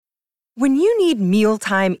When you need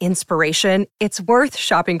mealtime inspiration, it's worth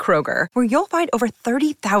shopping Kroger, where you'll find over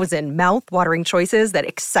 30,000 mouth-watering choices that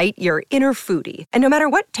excite your inner foodie. And no matter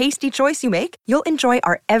what tasty choice you make, you'll enjoy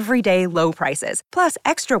our everyday low prices, plus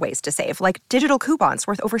extra ways to save, like digital coupons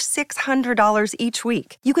worth over $600 each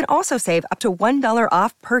week. You can also save up to $1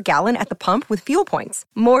 off per gallon at the pump with fuel points.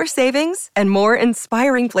 More savings and more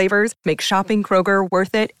inspiring flavors make shopping Kroger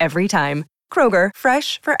worth it every time. Kroger,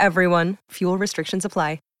 fresh for everyone. Fuel restrictions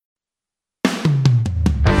apply.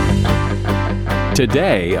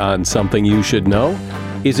 Today on Something You Should Know,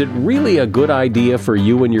 is it really a good idea for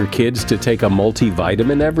you and your kids to take a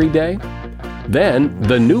multivitamin every day? Then,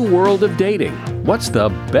 the new world of dating. What's the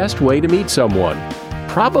best way to meet someone?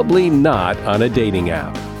 Probably not on a dating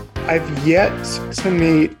app. I've yet to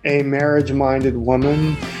meet a marriage-minded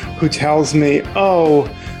woman who tells me,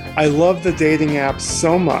 oh, I love the dating app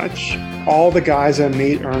so much. All the guys I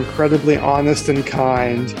meet are incredibly honest and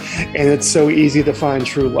kind, and it's so easy to find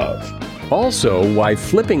true love. Also, why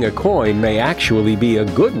flipping a coin may actually be a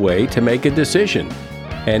good way to make a decision.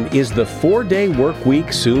 And is the 4-day work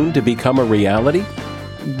week soon to become a reality?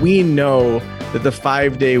 We know that the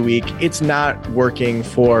 5-day week, it's not working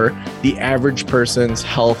for the average person's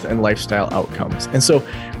health and lifestyle outcomes. And so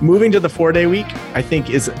moving to the 4-day week, I think,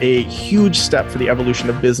 is a huge step for the evolution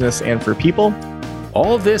of business and for people.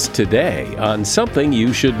 All this today on Something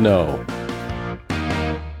You Should Know.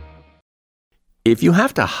 If you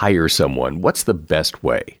have to hire someone, what's the best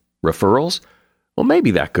way? Referrals? Well, maybe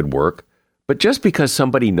that could work. But just because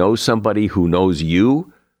somebody knows somebody who knows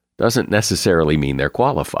you doesn't necessarily mean they're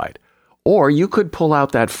qualified. Or you could pull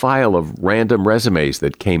out that file of random resumes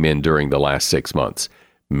that came in during the last 6 months.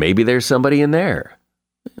 Maybe there's somebody in there.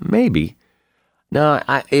 Maybe. Now,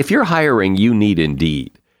 if you're hiring, you need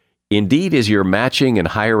Indeed. Indeed is your matching and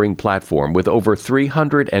hiring platform with over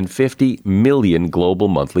 350 million global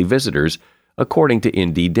monthly visitors, according to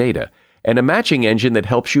Indeed data, and a matching engine that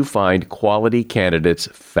helps you find quality candidates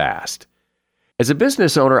fast. As a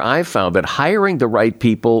business owner, I've found that hiring the right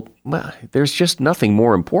people, well, there's just nothing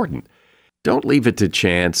more important. Don't leave it to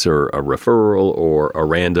chance or a referral or a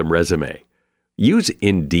random resume. Use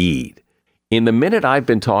Indeed. In the minute I've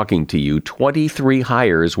been talking to you, 23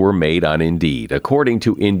 hires were made on Indeed, according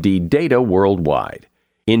to Indeed data worldwide.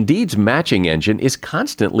 Indeed's matching engine is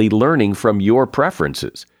constantly learning from your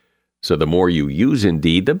preferences. So the more you use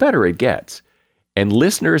Indeed, the better it gets. And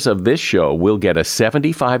listeners of this show will get a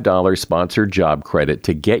 $75 sponsored job credit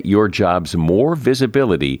to get your jobs more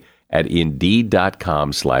visibility at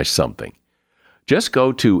Indeed.com/something. Just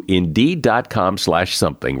go to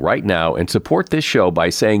Indeed.com/something right now and support this show by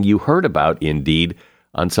saying you heard about Indeed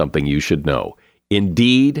on Something You Should Know.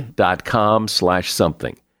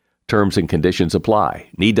 Indeed.com/something. Terms and conditions apply.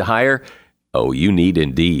 Need to hire? Oh, you need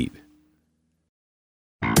Indeed.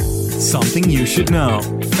 Something you should know.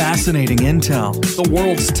 Fascinating intel, the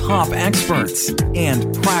world's top experts,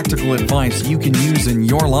 and practical advice you can use in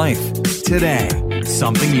your life. Today,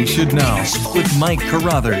 Something You Should Know with Mike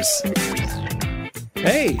Carruthers.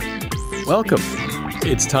 Hey, welcome.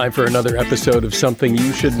 It's time for another episode of Something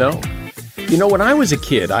You Should Know. You know, when I was a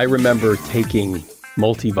kid, I remember taking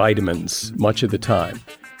multivitamins much of the time.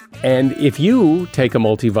 And if you take a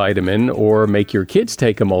multivitamin or make your kids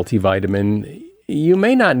take a multivitamin, you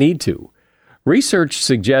may not need to. Research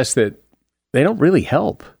suggests that they don't really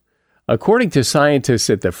help. According to scientists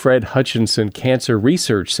at the Fred Hutchinson Cancer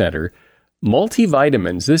Research Center,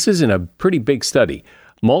 multivitamins, this is in a pretty big study,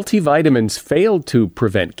 multivitamins failed to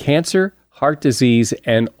prevent cancer, heart disease,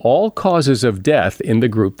 and all causes of death in the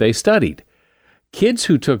group they studied. Kids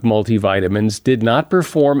who took multivitamins did not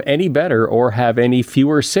perform any better or have any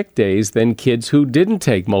fewer sick days than kids who didn't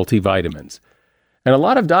take multivitamins. And a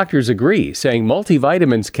lot of doctors agree, saying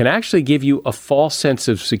multivitamins can actually give you a false sense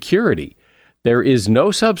of security. There is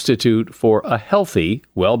no substitute for a healthy,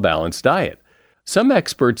 well-balanced diet. Some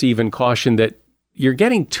experts even caution that you're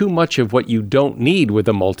getting too much of what you don't need with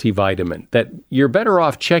a multivitamin, that you're better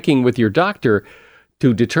off checking with your doctor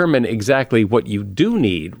to determine exactly what you do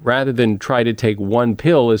need rather than try to take one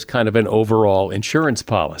pill as kind of an overall insurance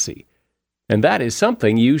policy. And that is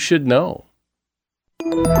something you should know.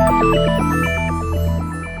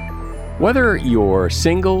 Whether you're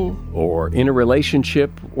single or in a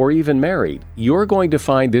relationship or even married, you're going to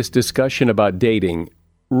find this discussion about dating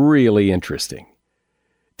really interesting.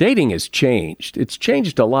 Dating has changed. It's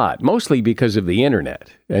changed a lot, mostly because of the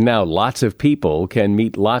internet. And now lots of people can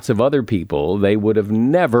meet lots of other people they would have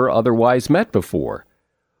never otherwise met before,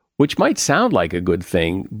 which might sound like a good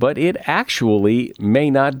thing, but it actually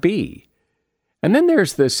may not be. And then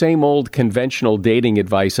there's the same old conventional dating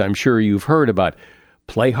advice I'm sure you've heard about.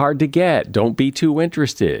 Play hard to get. Don't be too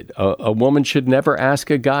interested. A woman should never ask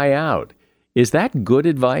a guy out. Is that good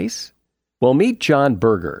advice? Well, meet John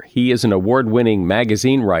Berger. He is an award-winning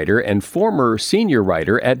magazine writer and former senior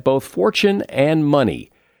writer at both Fortune and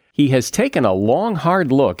Money. He has taken a long,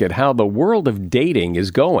 hard look at how the world of dating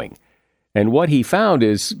is going. And what he found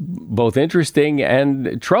is both interesting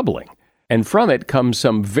and troubling. And from it comes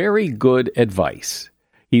some very good advice.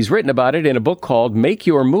 He's written about it in a book called Make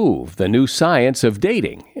Your Move, The New Science of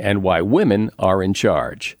Dating and Why Women Are in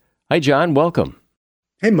Charge. Hi, John. Welcome.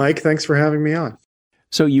 Hey, Mike. Thanks for having me on.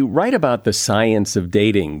 So you write about the science of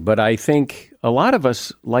dating, but I think a lot of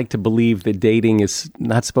us like to believe that dating is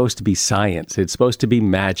not supposed to be science. It's supposed to be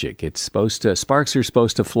magic. Sparks are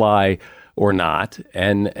supposed to fly or not.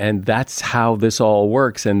 And that's how this all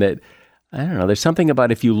works. And that, I don't know, there's something about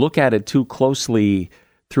if you look at it too closely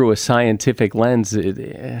through a scientific lens,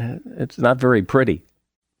 it's not very pretty.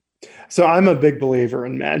 So I'm a big believer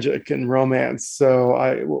in magic and romance.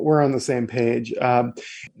 So we're on the same page.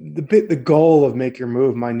 The goal of Make Your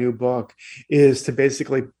Move, my new book, is to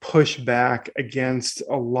basically push back against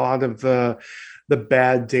a lot of the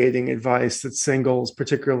bad dating advice that singles,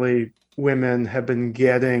 particularly women, have been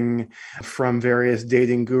getting from various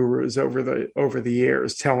dating gurus over the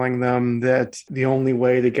years, telling them that the only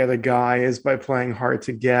way to get a guy is by playing hard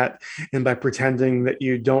to get and by pretending that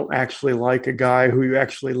you don't actually like a guy who you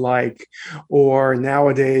actually like. Or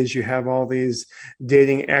nowadays you have all these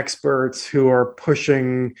dating experts who are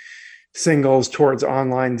pushing singles towards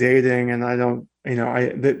online dating, and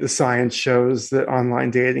the science shows that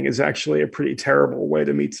online dating is actually a pretty terrible way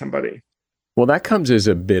to meet somebody. Well, that comes as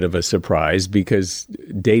a bit of a surprise because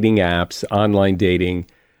dating apps, online dating,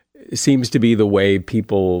 seems to be the way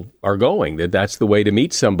people are going, that's the way to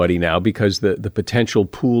meet somebody now because the potential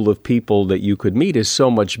pool of people that you could meet is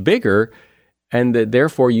so much bigger and that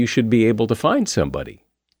therefore you should be able to find somebody.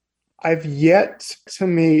 I've yet to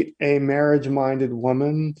meet a marriage-minded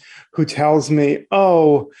woman who tells me,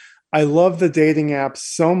 oh, I love the dating apps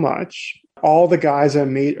so much. All the guys I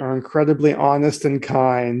meet are incredibly honest and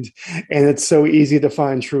kind, and it's so easy to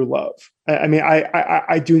find true love. I mean,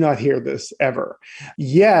 I do not hear this ever.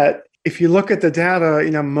 Yet, if you look at the data,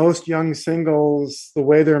 most young singles, the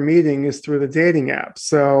way they're meeting is through the dating apps.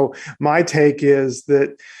 So my take is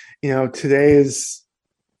that, today's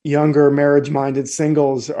younger marriage-minded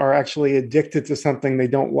singles are actually addicted to something they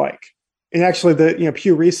don't like. And actually, the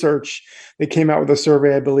Pew Research, they came out with a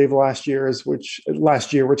survey, I believe, last year, which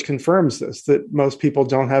confirms this, that most people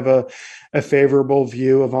don't have a favorable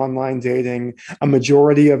view of online dating. A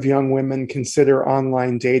majority of young women consider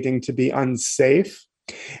online dating to be unsafe.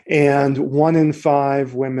 And 1 in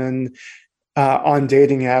 5 women on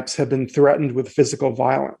dating apps have been threatened with physical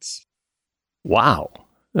violence. Wow,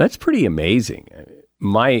 that's pretty amazing.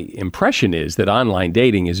 My impression is that online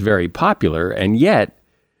dating is very popular, and yet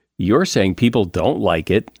you're saying people don't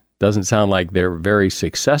like it. Doesn't sound like they're very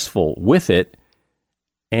successful with it.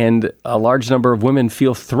 And a large number of women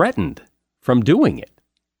feel threatened from doing it.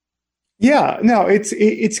 Yeah, no,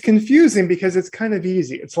 it's confusing because it's kind of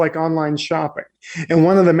easy. It's like online shopping. And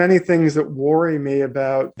one of the many things that worry me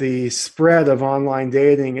about the spread of online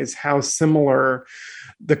dating is how similar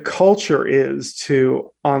the culture is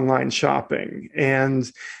to online shopping.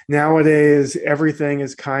 And nowadays, everything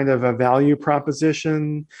is kind of a value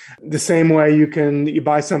proposition. The same way you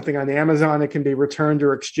buy something on Amazon, it can be returned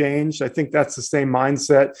or exchanged. I think that's the same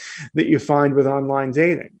mindset that you find with online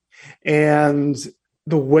dating. And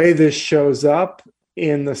the way this shows up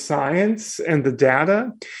in the science and the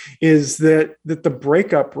data is that the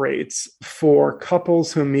breakup rates for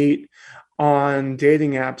couples who meet on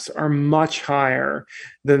dating apps are much higher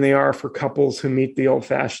than they are for couples who meet the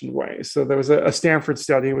old-fashioned way. So there was a Stanford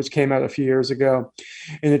study which came out a few years ago,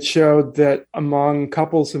 and it showed that among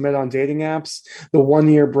couples who met on dating apps, the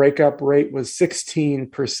 1-year breakup rate was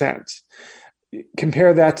 16%.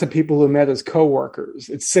 Compare that to people who met as coworkers,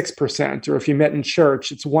 it's 6%, or if you met in church,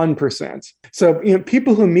 it's 1%. So,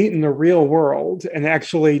 people who meet in the real world and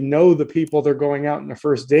actually know the people they're going out on a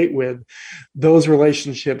first date with, those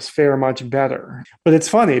relationships fare much better. But it's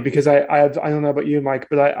funny because I don't know about you, Mike,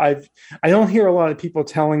 but I don't hear a lot of people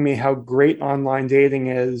telling me how great online dating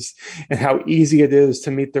is and how easy it is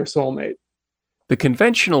to meet their soulmate. The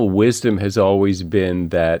conventional wisdom has always been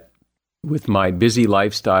that with my busy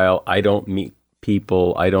lifestyle, I don't meet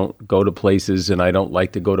people, I don't go to places, and I don't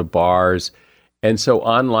like to go to bars. And so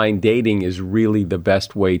online dating is really the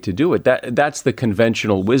best way to do it. That's the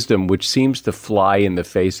conventional wisdom, which seems to fly in the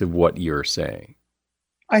face of what you're saying.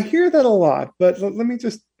 I hear that a lot, but let me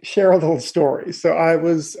just share a little story. So I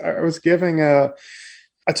was giving a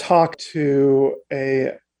talk to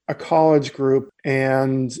a a college group,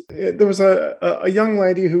 and there was a young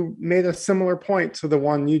lady who made a similar point to the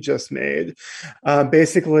one you just made,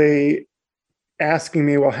 basically asking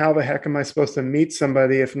me, well, how the heck am I supposed to meet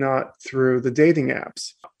somebody if not through the dating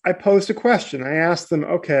apps? I posed a question. I asked them,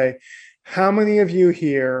 okay, how many of you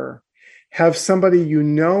here have somebody you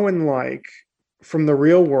know and like from the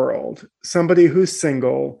real world, somebody who's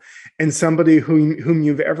single, and somebody whom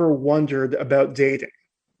you've ever wondered about dating?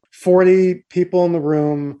 40 people in the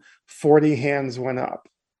room, 40 hands went up.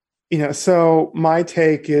 So my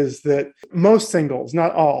take is that most singles,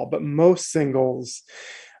 not all, but most singles,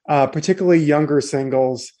 particularly younger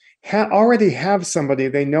singles, already have somebody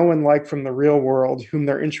they know and like from the real world whom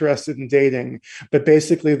they're interested in dating, but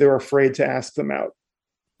basically they're afraid to ask them out.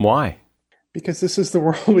 Why? Because this is the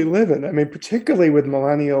world we live in. I mean, particularly with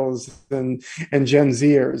millennials and Gen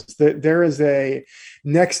Zers, there is a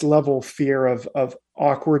next level fear of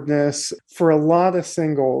awkwardness. For a lot of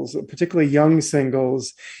singles, particularly young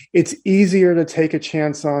singles, it's easier to take a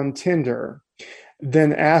chance on Tinder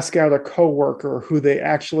than ask out a coworker who they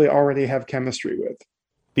actually already have chemistry with.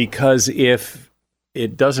 Because if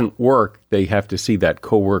it doesn't work, they have to see that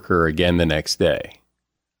coworker again the next day.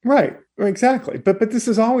 Right. Exactly. But this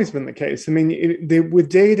has always been the case. I mean, with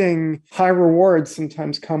dating, high rewards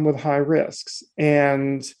sometimes come with high risks.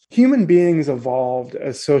 And human beings evolved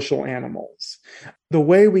as social animals. The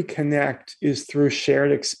way we connect is through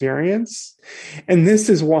shared experience. And this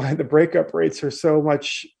is why the breakup rates are so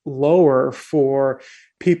much lower for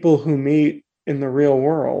people who meet in the real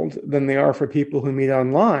world than they are for people who meet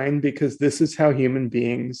online, because this is how human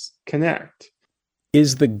beings connect.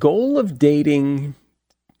 Is the goal of dating...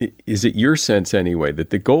 Is it your sense anyway that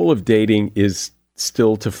the goal of dating is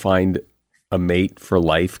still to find a mate for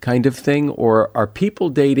life kind of thing? Or are people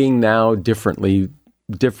dating now differently,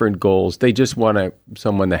 different goals? They just want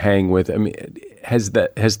someone to hang with. I mean, has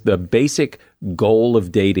the basic goal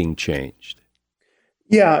of dating changed?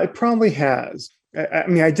 Yeah, it probably has. I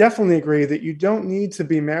mean, I definitely agree that you don't need to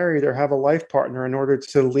be married or have a life partner in order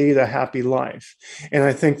to lead a happy life. And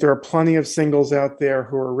I think there are plenty of singles out there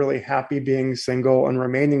who are really happy being single and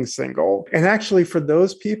remaining single. And actually, for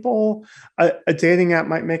those people, a dating app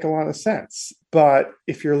might make a lot of sense. But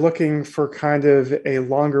if you're looking for kind of a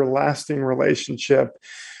longer lasting relationship,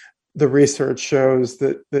 the research shows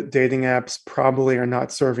that dating apps probably are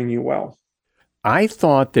not serving you well. I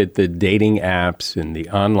thought that the dating apps and the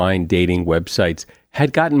online dating websites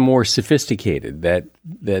had gotten more sophisticated, that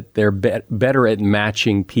they're better at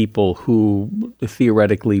matching people who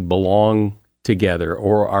theoretically belong together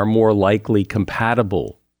or are more likely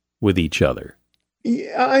compatible with each other.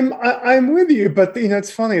 Yeah, I'm with you, but it's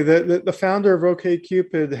funny that the founder of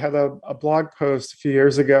OkCupid had a blog post a few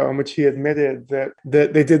years ago in which he admitted that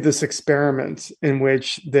they did this experiment in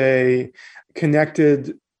which they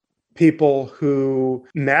connected people who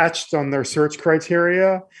matched on their search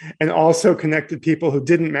criteria and also connected people who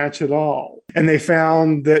didn't match at all. And they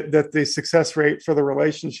found that the success rate for the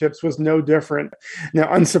relationships was no different. Now,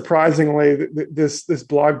 unsurprisingly, this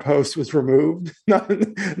blog post was removed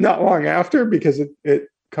not long after, because it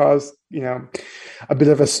caused a bit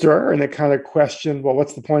of a stir, and it kind of questioned, well,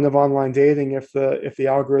 what's the point of online dating if the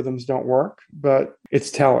algorithms don't work? But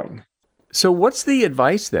it's telling. So what's the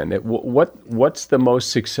advice then? What's the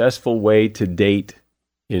most successful way to date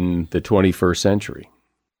in the 21st century?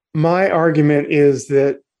 My argument is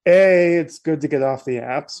that it's good to get off the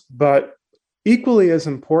apps, but equally as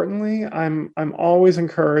importantly, I'm always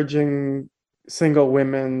encouraging single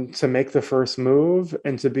women to make the first move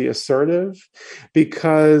and to be assertive,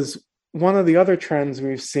 because one of the other trends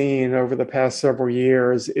we've seen over the past several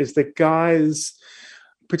years is that guys,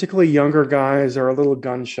 particularly younger guys, are a little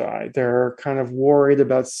gun shy. They're kind of worried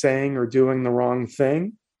about saying or doing the wrong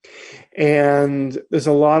thing. And there's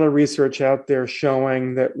a lot of research out there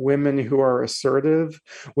showing that women who are assertive,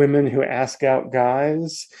 women who ask out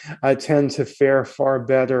guys, tend to fare far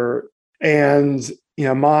better. And,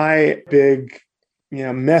 my big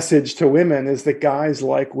message to women is that guys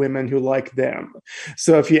like women who like them.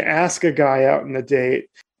 So if you ask a guy out on a date,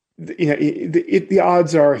 the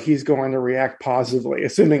odds are he's going to react positively,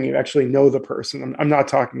 assuming you actually know the person. I'm not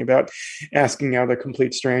talking about asking out a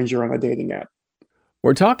complete stranger on a dating app.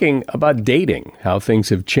 We're talking about dating, how things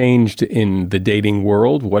have changed in the dating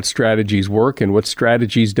world, what strategies work and what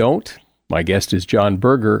strategies don't. My guest is John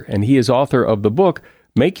Berger, and he is author of the book,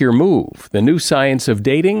 Make Your Move, The New Science of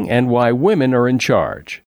Dating and Why Women Are in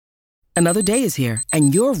Charge. Another day is here,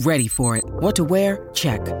 and you're ready for it. What to wear?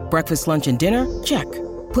 Check. Breakfast, lunch, and dinner? Check.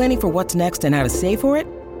 Planning for what's next and how to save for it?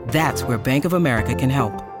 That's where Bank of America can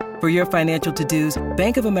help. For your financial to-dos,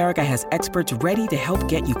 Bank of America has experts ready to help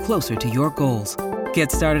get you closer to your goals.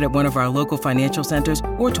 Get started at one of our local financial centers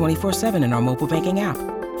or 24/7 in our mobile banking app.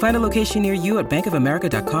 Find a location near you at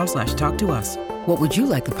bankofamerica.com/talktous. What would you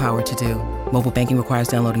like the power to do? Mobile banking requires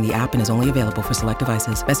downloading the app and is only available for select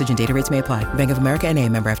devices. Message and data rates may apply. Bank of America N.A.,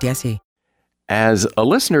 member FDIC. As a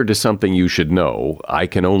listener to Something You Should Know, I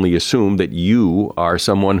can only assume that you are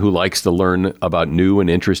someone who likes to learn about new and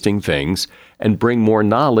interesting things and bring more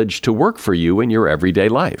knowledge to work for you in your everyday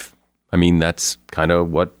life. I mean, that's kind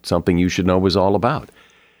of what Something You Should Know is all about.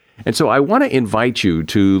 And so I want to invite you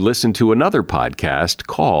to listen to another podcast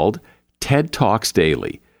called TED Talks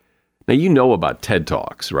Daily. Now, you know about TED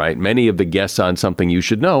Talks, right? Many of the guests on Something You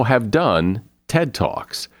Should Know have done TED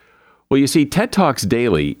Talks. Well, you see, TED Talks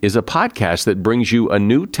Daily is a podcast that brings you a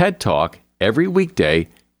new TED Talk every weekday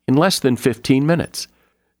in less than 15 minutes.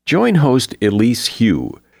 Join host Elise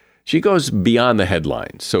Hugh. She goes beyond the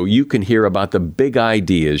headlines so you can hear about the big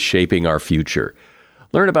ideas shaping our future.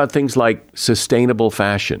 Learn about things like sustainable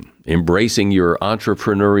fashion, embracing your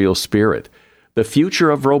entrepreneurial spirit, the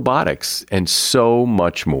future of robotics, and so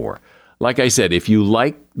much more. Like I said, if you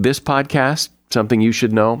like this podcast, Something You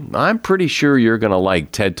Should Know, I'm pretty sure you're going to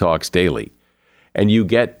like TED Talks Daily. And you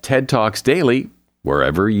get TED Talks Daily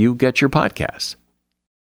wherever you get your podcasts.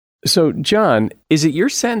 So, John, is it your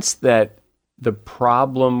sense that the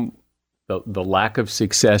problem, the lack of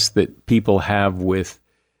success that people have with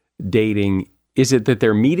dating, is it that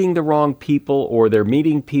they're meeting the wrong people, or they're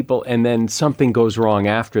meeting people and then something goes wrong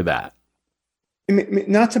after that?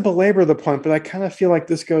 Not to belabor the point, but I kind of feel like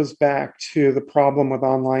this goes back to the problem with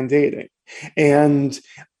online dating. And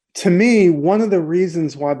to me, one of the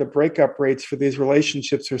reasons why the breakup rates for these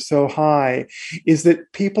relationships are so high is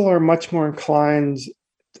that people are much more inclined,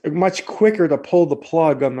 much quicker to pull the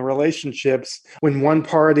plug on the relationships when one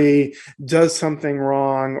party does something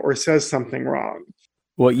wrong or says something wrong.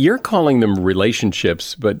 Well, you're calling them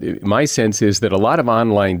relationships, but my sense is that a lot of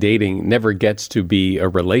online dating never gets to be a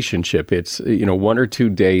relationship. It's, one or two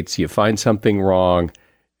dates, you find something wrong,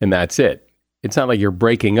 and that's it. It's not like you're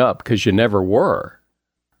breaking up because you never were.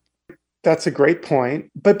 That's a great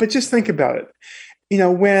point. But just think about it.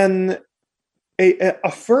 When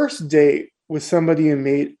a first date with somebody you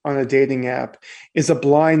meet on a dating app is a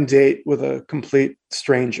blind date with a complete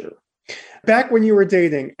stranger. Back when you were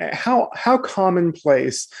dating, how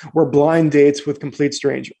commonplace were blind dates with complete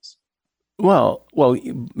strangers? Well,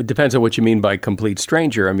 it depends on what you mean by complete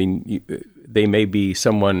stranger. I mean, they may be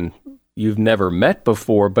someone you've never met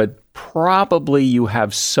before, but probably you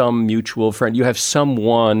have some mutual friend. You have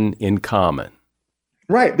someone in common.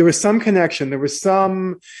 Right. There was some connection. There was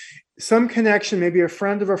some connection, maybe a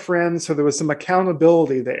friend of a friend. So there was some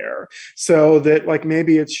accountability there. So that like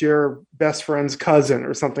maybe it's your best friend's cousin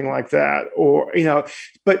or something like that. Or,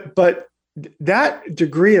 but that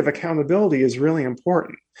degree of accountability is really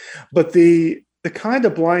important. But the kind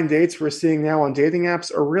of blind dates we're seeing now on dating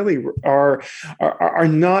apps are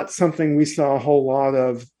not something we saw a whole lot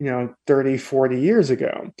of, 30, 40 years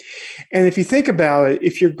ago. And if you think about it,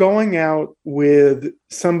 if you're going out with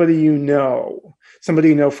somebody you know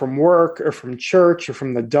from work or from church or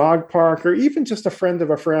from the dog park, or even just a friend of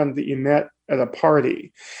a friend that you met at a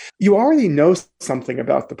party, you already know something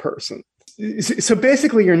about the person. So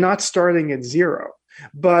basically, you're not starting at zero.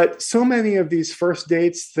 But so many of these first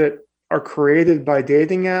dates that are created by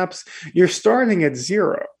dating apps, you're starting at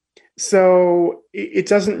zero. So it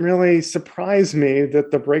doesn't really surprise me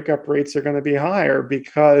that the breakup rates are going to be higher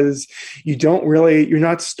because you're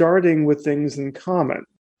not starting with things in common.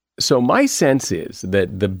 So my sense is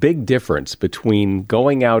that the big difference between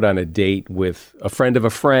going out on a date with a friend of a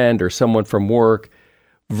friend or someone from work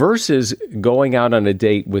versus going out on a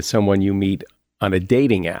date with someone you meet on a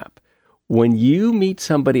dating app, when you meet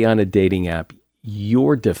somebody on a dating app,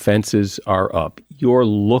 your defenses are up. You're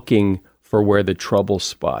looking for where the trouble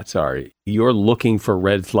spots are. You're looking for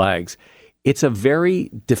red flags. It's a very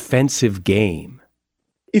defensive game.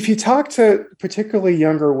 If you talk to particularly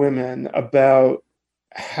younger women about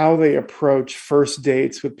how they approach first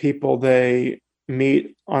dates with people they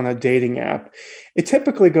meet on a dating app, it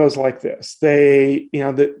typically goes like this. They,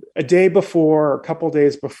 a day before, or a couple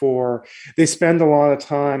days before, they spend a lot of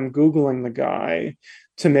time Googling the guy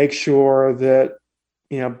to make sure that,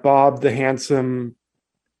 Bob, the handsome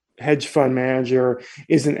hedge fund manager,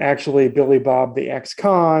 isn't actually Billy Bob, the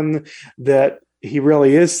ex-con, that he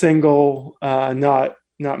really is single, not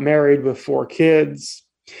married with 4 kids.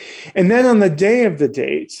 And then on the day of the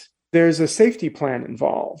date, there's a safety plan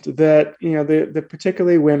involved that, the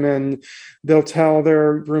particularly women, they'll tell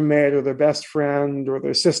their roommate or their best friend or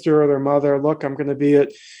their sister or their mother, look, I'm going to be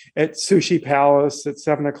at Sushi Palace at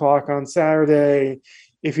 7:00 on Saturday.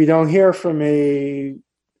 If you don't hear from me,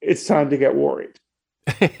 it's time to get worried.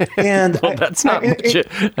 And Well, that's not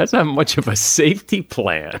much of a safety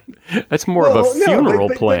plan. That's more of a funeral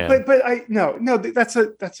plan. That's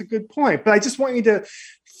a good point. But I just want you to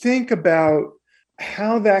think about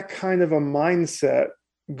how that kind of a mindset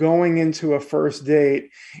going into a first date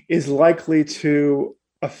is likely to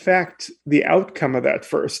affect the outcome of that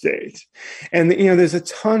first date. And there's a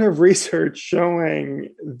ton of research showing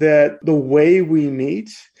that the way we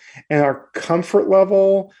meet and our comfort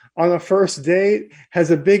level on a first date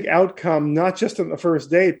has a big outcome, not just on the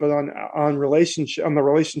first date, but on the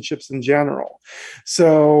relationships in general.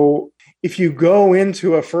 So if you go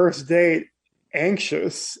into a first date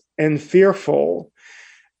anxious and fearful,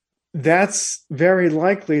 that's very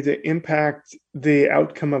likely to impact the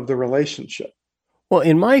outcome of the relationship. Well,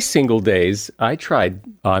 in my single days, I tried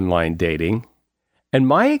online dating, and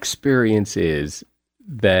my experience is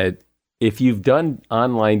that if you've done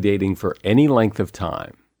online dating for any length of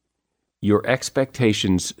time, your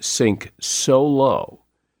expectations sink so low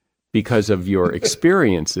because of your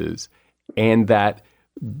experiences, and that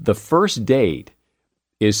the first date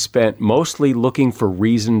is spent mostly looking for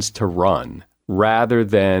reasons to run rather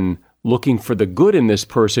than looking for the good in this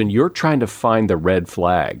person. You're trying to find the red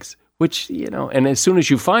flags, which, and as soon as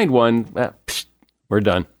you find one, we're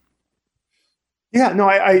done. Yeah, no,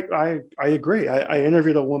 I agree. I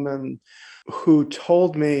interviewed a woman who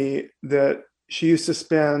told me that she used to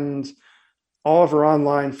spend all of her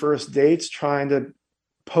online first dates trying to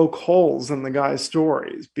poke holes in the guy's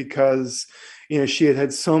stories because, she had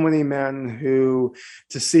had so many men who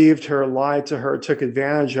deceived her, lied to her, took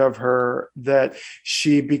advantage of her, that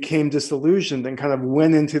she became disillusioned and kind of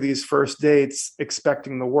went into these first dates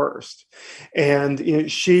expecting the worst. And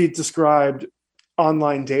she described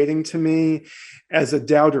online dating to me as a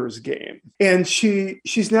doubter's game. And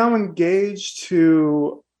she's now engaged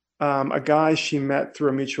to a guy she met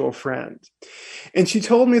through a mutual friend. And she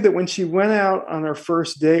told me that when she went out on her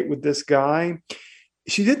first date with this guy,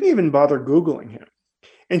 she didn't even bother Googling him.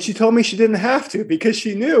 And she told me she didn't have to because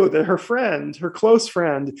she knew that her friend, her close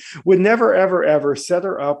friend, would never, ever, ever set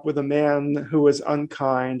her up with a man who was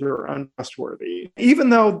unkind or untrustworthy. Even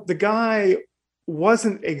though the guy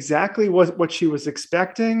wasn't exactly what she was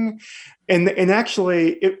expecting. And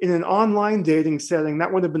actually, in an online dating setting,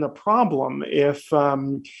 that would have been a problem if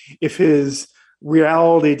his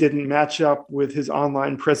reality didn't match up with his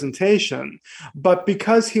online presentation. But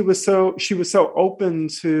because she was so open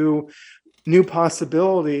to new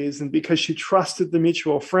possibilities, and because she trusted the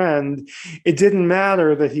mutual friend, it didn't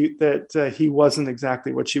matter that he wasn't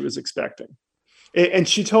exactly what she was expecting. And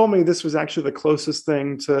she told me this was actually the closest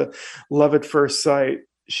thing to love at first sight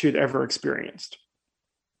she'd ever experienced.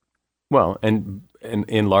 Well, and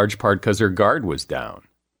in large part because her guard was down.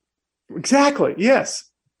 Exactly. Yes.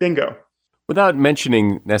 Bingo. Without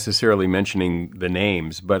necessarily mentioning the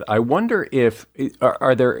names, but I wonder if,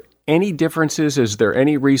 are there any differences? Is there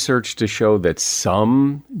any research to show that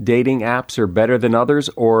some dating apps are better than others,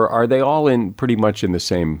 or are they all pretty much in the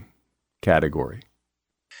same category?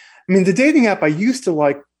 I mean, the dating app I used to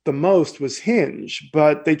like the most was Hinge,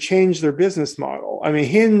 but they changed their business model. I mean,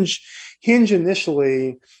 Hinge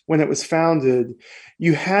initially, when it was founded,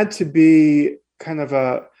 you had to be kind of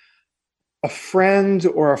a friend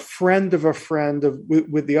or a friend of a friend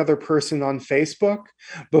with the other person on Facebook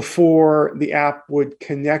before the app would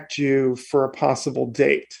connect you for a possible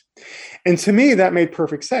date. And to me, that made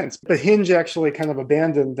perfect sense. But Hinge actually kind of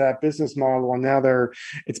abandoned that business model, and now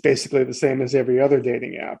it's basically the same as every other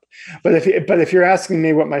dating app. But if you're asking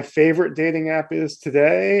me what my favorite dating app is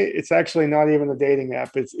today, it's actually not even a dating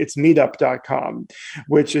app. It's meetup.com,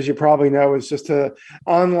 which, as you probably know, is just an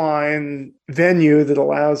online venue that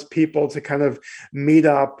allows people to kind of meet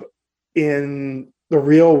up in the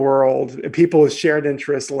real world. People with shared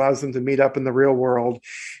interests allows them to meet up in the real world.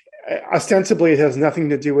 Ostensibly, it has nothing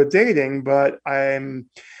to do with dating, but I'm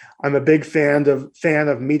a big fan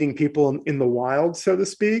of meeting people in the wild, so to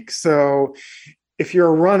speak. So if you're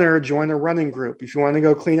a runner, join a running group. If you want to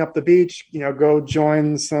go clean up the beach, go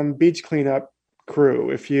join some beach cleanup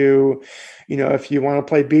crew. If you want to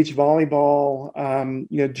play beach volleyball,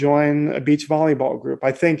 join a beach volleyball group.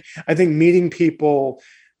 I think meeting people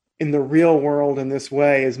in the real world in this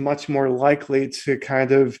way is much more likely to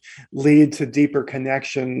kind of lead to deeper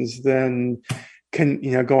connections than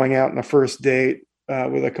going out on a first date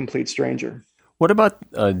with a complete stranger. What about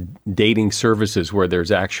dating services where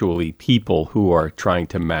there's actually people who are trying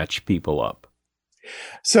to match people up?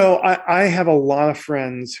 So I have a lot of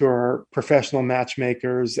friends who are professional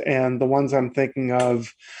matchmakers, and the ones I'm thinking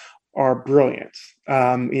of are brilliant.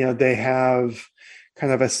 They have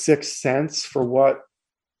kind of a sixth sense for what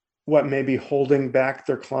what may be holding back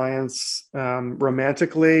their clients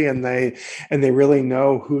romantically, and they really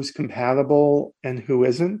know who's compatible and who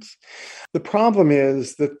isn't. The problem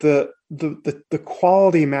is that the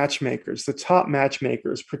quality matchmakers, the top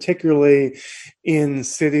matchmakers, particularly in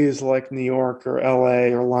cities like New York or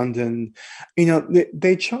LA or London,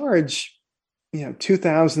 they charge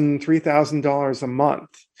 $2,000, $3,000 a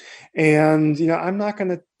month. And, I'm not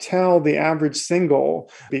going to tell the average single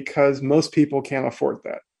because most people can't afford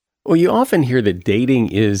that. Well, you often hear that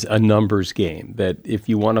dating is a numbers game, that if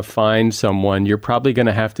you want to find someone, you're probably going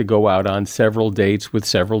to have to go out on several dates with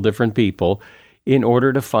several different people in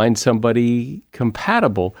order to find somebody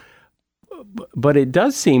compatible. But it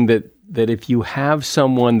does seem that if you have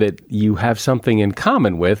someone that you have something in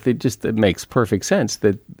common with, it makes perfect sense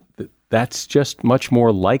that's just much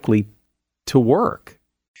more likely to work.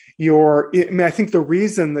 I think the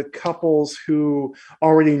reason that couples who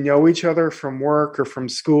already know each other from work or from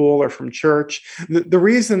school or from church, the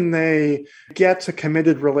reason they get to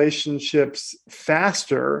committed relationships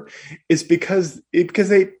faster is because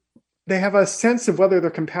they have a sense of whether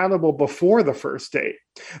they're compatible before the first date.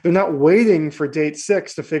 They're not waiting for date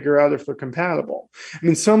 6 to figure out if they're compatible. I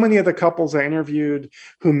mean, so many of the couples I interviewed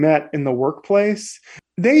who met in the workplace,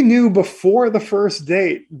 they knew before the first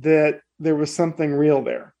date that there was something real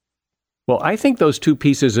there. Well, I think those two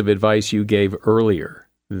pieces of advice you gave earlier,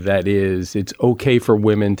 that is, it's okay for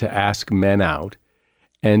women to ask men out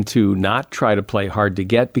and to not try to play hard to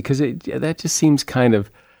get, because that just seems kind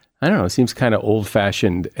of, I don't know, it seems kind of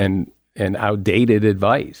old-fashioned and outdated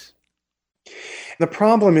advice. The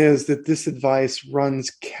problem is that this advice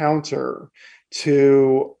runs counter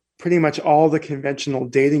to pretty much all the conventional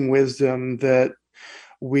dating wisdom that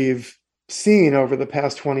we've seen over the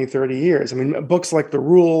past 20, 30 years. I mean, books like The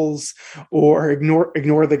Rules or Ignore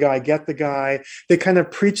the Guy, Get the Guy, they kind of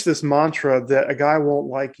preach this mantra that a guy won't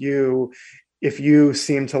like you if you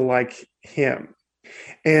seem to like him.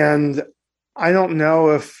 And I don't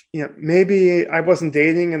know if, maybe I wasn't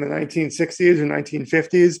dating in the 1960s or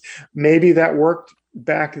 1950s. Maybe that worked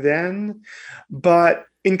back then. But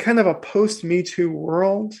in kind of a post-Me Too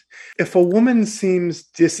world, if a woman seems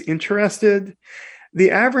disinterested, the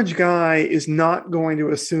average guy is not going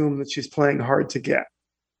to assume that she's playing hard to get.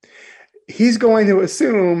 He's going to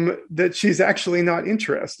assume that she's actually not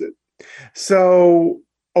interested. So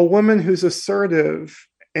a woman who's assertive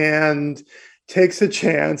and takes a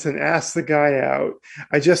chance and asks the guy out,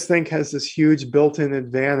 I just think has this huge built-in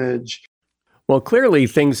advantage. Well, clearly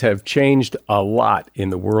things have changed a lot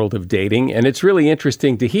in the world of dating, and it's really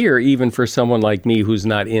interesting to hear, even for someone like me who's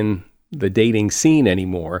not in the dating scene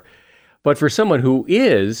anymore. But for someone who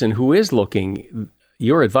is and who is looking,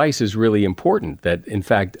 your advice is really important, that in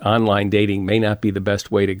fact, online dating may not be the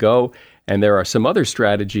best way to go. And there are some other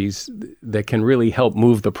strategies that can really help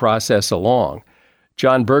move the process along.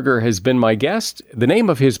 John Berger has been my guest. The name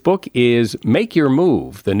of his book is Make Your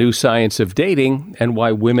Move, The New Science of Dating and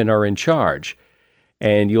Why Women Are in Charge.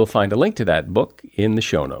 And you'll find a link to that book in the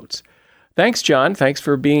show notes. Thanks, John. Thanks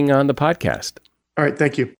for being on the podcast. All right.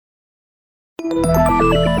 Thank you.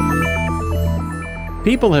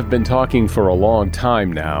 People have been talking for a long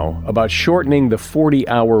time now about shortening the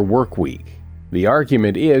 40-hour work week. The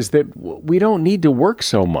argument is that we don't need to work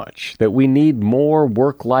so much, that we need more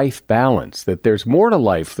work-life balance, that there's more to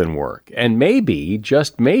life than work. And maybe,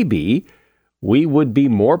 just maybe, we would be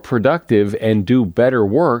more productive and do better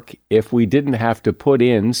work if we didn't have to put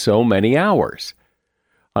in so many hours.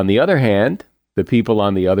 On the other hand, the people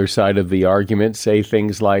on the other side of the argument say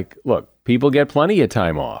things like, look, people get plenty of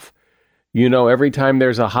time off. Every time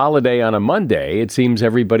there's a holiday on a Monday, it seems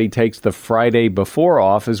everybody takes the Friday before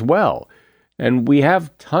off as well. And we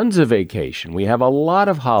have tons of vacation. We have a lot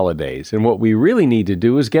of holidays. And what we really need to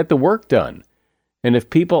do is get the work done. And if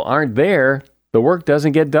people aren't there, the work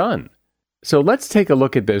doesn't get done. So let's take a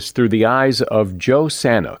look at this through the eyes of Joe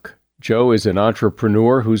Sanuk. Joe is an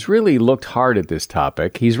entrepreneur who's really looked hard at this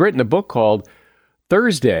topic. He's written a book called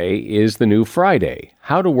Thursday is the New Friday: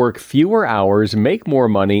 How to Work Fewer Hours, Make More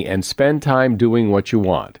Money, and Spend Time Doing What You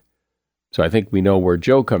Want. So I think we know where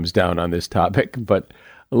Joe comes down on this topic, but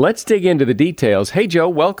let's dig into the details. Hey, Joe,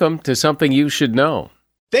 welcome to Something You Should Know.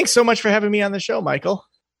 Thanks so much for having me on the show, Michael.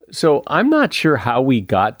 So I'm not sure how we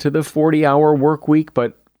got to the 40-hour work week,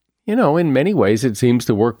 but, in many ways it seems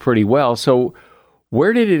to work pretty well. So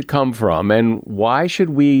where did it come from, and why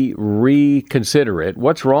should we reconsider it?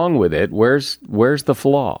 What's wrong with it? Where's the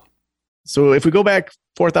flaw? So if we go back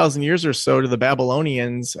 4,000 years or so to the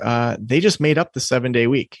Babylonians, they just made up the 7-day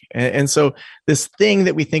week. And so this thing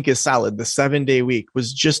that we think is solid, the 7-day week,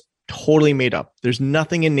 was just totally made up. There's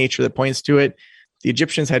nothing in nature that points to it. The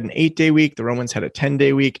Egyptians had an 8-day week. The Romans had a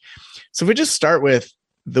 10-day week. So if we just start with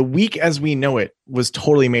the week as we know it was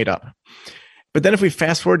totally made up. But then if we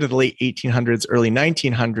fast forward to the late 1800s, early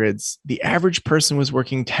 1900s, the average person was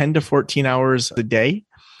working 10 to 14 hours a day.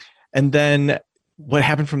 And then what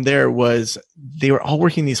happened from there was they were all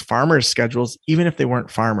working these farmers' schedules, even if they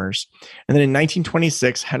weren't farmers. And then in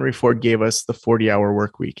 1926, Henry Ford gave us the 40-hour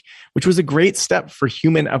work week, which was a great step for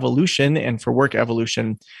human evolution and for work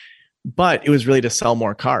evolution. But it was really to sell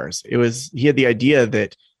more cars. He had the idea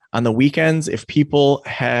that on the weekends, if people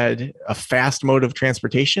had a fast mode of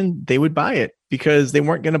transportation, they would buy it because they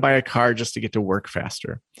weren't going to buy a car just to get to work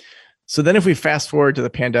faster. So then if we fast forward to the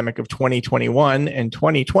pandemic of 2021 and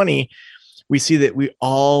 2020, we see that we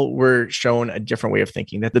all were shown a different way of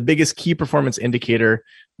thinking, that the biggest key performance indicator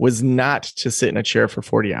was not to sit in a chair for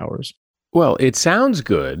 40 hours. Well, it sounds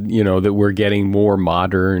good, that we're getting more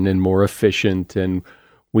modern and more efficient, and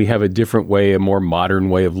we have a different way, a more modern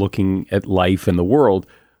way of looking at life and the world.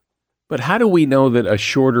 But how do we know that a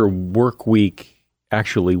shorter work week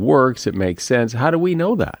actually works? It makes sense. How do we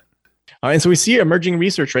know that? And so we see emerging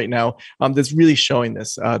research right now that's really showing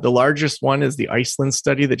this. The largest one is the Iceland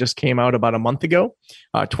study that just came out about a month ago.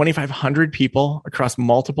 2,500 people across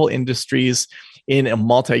multiple industries in a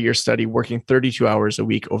multi-year study working 32 hours a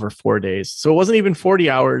week over 4 days. So it wasn't even 40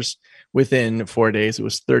 hours within 4 days. It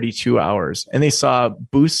was 32 hours. And they saw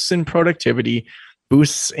boosts in productivity,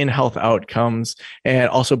 boosts in health outcomes, and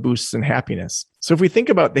also boosts in happiness. So if we think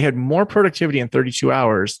about they had more productivity in 32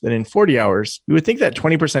 hours than in 40 hours, we would think that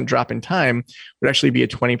 20% drop in time would actually be a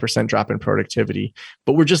 20% drop in productivity.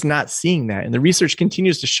 But we're just not seeing that. And the research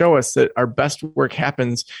continues to show us that our best work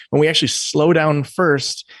happens when we actually slow down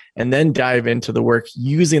first and then dive into the work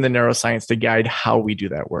using the neuroscience to guide how we do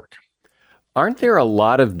that work. Aren't there a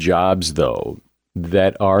lot of jobs, though,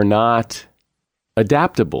 that are not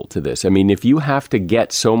adaptable to this? I mean, if you have to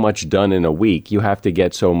get so much done in a week, you have to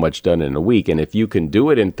get so much done in a week. And if you can do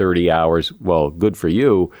it in 30 hours, well, good for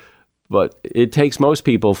you. But it takes most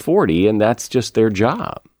people 40, and that's just their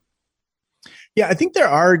job. Yeah, I think there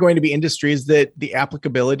are going to be industries that the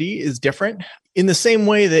applicability is different. In the same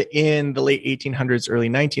way that in the late 1800s, early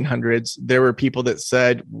 1900s, there were people that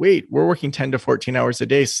said, wait, we're working 10 to 14 hours a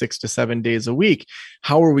day, 6 to 7 days a week.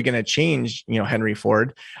 How are we going to change, Henry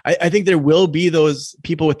Ford? I think there will be those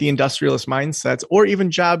people with the industrialist mindsets, or even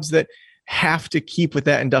jobs that have to keep with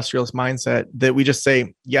that industrialist mindset that we just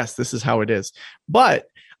say, yes, this is how it is. But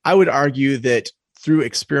I would argue that through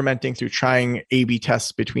experimenting, through trying A/B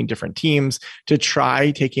tests between different teams, to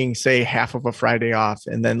try taking, say, half of a Friday off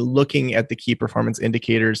and then looking at the key performance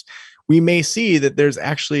indicators, we may see that there's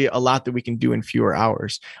actually a lot that we can do in fewer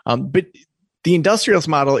hours. But the industrialist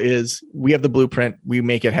model is we have the blueprint, we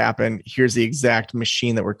make it happen. Here's the exact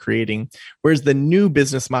machine that we're creating. Whereas the new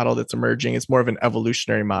business model that's emerging is more of an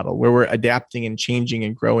evolutionary model where we're adapting and changing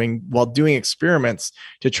and growing while doing experiments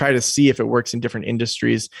to try to see if it works in different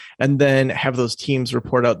industries, and then have those teams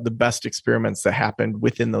report out the best experiments that happened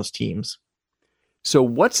within those teams. So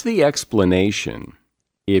what's the explanation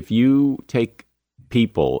if you take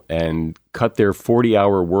people and cut their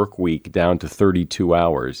 40-hour work week down to 32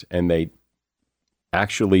 hours and they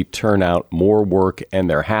actually turn out more work and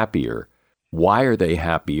they're happier? Why are they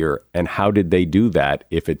happier, and how did they do that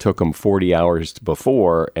if it took them 40 hours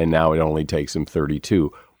before and now it only takes them 32?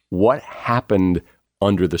 What happened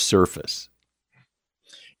under the surface?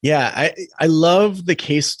 Yeah, I love the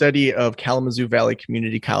case study of Kalamazoo Valley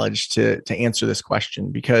Community College to answer this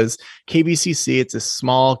question, because KVCC, it's a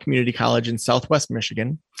small community college in Southwest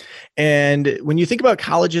Michigan. And when you think about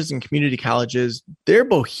colleges and community colleges, they're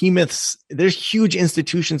behemoths. There's huge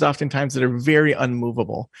institutions oftentimes that are very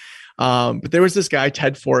unmovable. But there was this guy,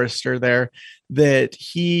 Ted Forrester, there that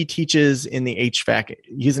he teaches in the HVAC.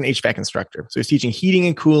 He's an HVAC instructor. So he's teaching heating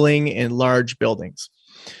and cooling in large buildings.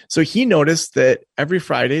 So he noticed that every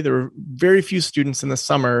Friday, there were very few students in the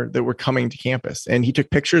summer that were coming to campus. And he took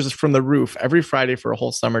pictures from the roof every Friday for a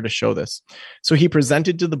whole summer to show this. So he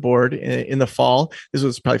presented to the board in the fall. This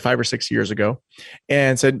was probably 5 or 6 years ago,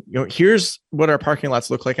 and said, here's what our parking lots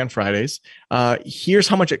look like on Fridays. Here's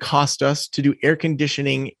how much it cost us to do air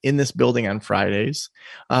conditioning in this building on Fridays.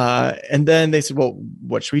 And then they said, well,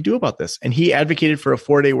 what should we do about this? And he advocated for a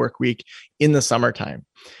 4-day work week in the summertime.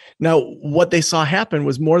 Now, what they saw happen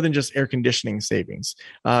was more than just air conditioning savings.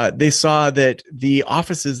 They saw that the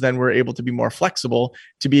offices then were able to be more flexible,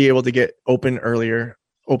 to be able to get open earlier,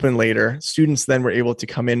 open later. Students then were able to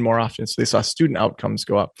come in more often. So they saw student outcomes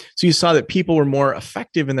go up. So you saw that people were more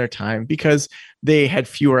effective in their time because they had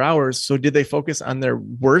fewer hours. So did they focus on their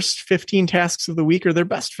worst 15 tasks of the week or their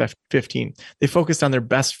best 15? They focused on their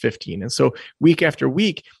best 15. And so week after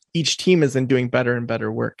week, each team is then doing better and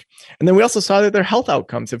better work. And then we also saw that their health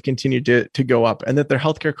outcomes have continued to go up and that their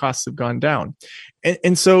healthcare costs have gone down.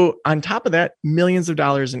 And so on top of that, millions of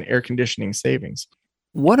dollars in air conditioning savings.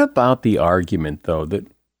 What about the argument, though, that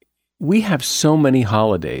we have so many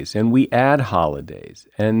holidays and we add holidays,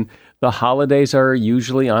 and the holidays are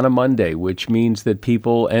usually on a Monday, which means that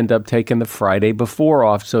people end up taking the Friday before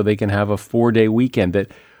off so they can have a 4-day weekend,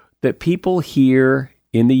 that people here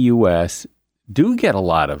in the U.S. do get a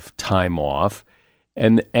lot of time off,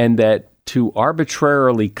 and that to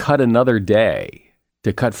arbitrarily cut another day,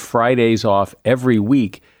 to cut Fridays off every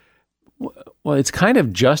week, well, it's kind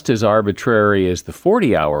of just as arbitrary as the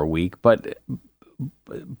 40-hour week, but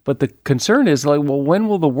the concern is like, well, when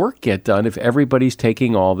will the work get done if everybody's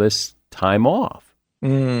taking all this time off?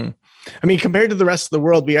 I mean, compared to the rest of the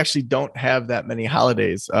world, we actually don't have that many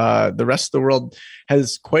holidays. The rest of the world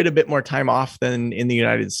has quite a bit more time off than in the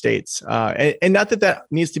United States. And not that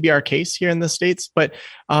needs to be our case here in the States, but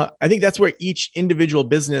I think that's where each individual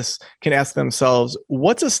business can ask themselves,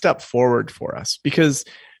 what's a step forward for us? Because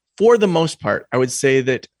for the most part, I would say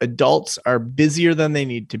that adults are busier than they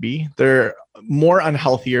need to be. They're more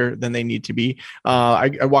unhealthier than they need to be.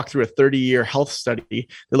 I walked through a 30-year health study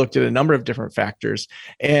that looked at a number of different factors,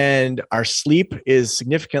 and our sleep is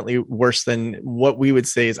significantly worse than what we would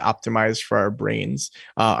say is optimized for our brains.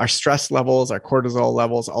 Our stress levels, our cortisol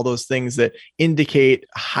levels, all those things that indicate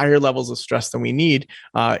higher levels of stress than we need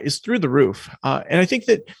is through the roof. And I think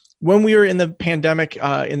that when we were in the pandemic,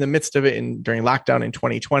 in the midst of it, during lockdown in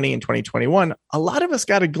 2020 and 2021, a lot of us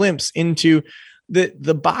got a glimpse into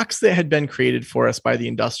the box that had been created for us by the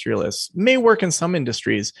industrialists may work in some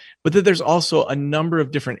industries, but that there's also a number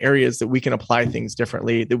of different areas that we can apply things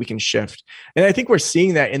differently, that we can shift. And I think we're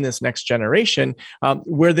seeing that in this next generation,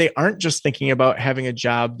 where they aren't just thinking about having a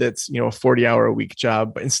job that's, a 40-hour-a-week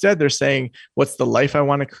job, but instead they're saying, what's the life I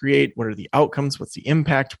want to create? What are the outcomes? What's the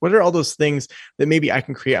impact? What are all those things that maybe I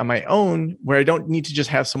can create on my own, where I don't need to just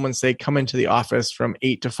have someone say, come into the office from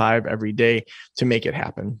 8 to 5 every day to make it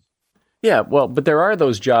happen? Yeah, well, but there are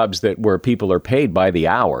those jobs where people are paid by the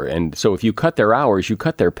hour. And so if you cut their hours, you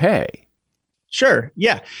cut their pay. Sure.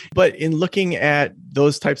 Yeah. But in looking at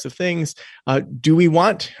those types of things, do we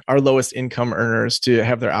want our lowest income earners to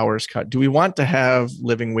have their hours cut? Do we want to have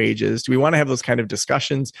living wages? Do we want to have those kind of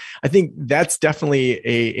discussions? I think that's definitely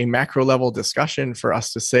a macro level discussion for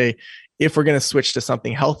us to say, if we're going to switch to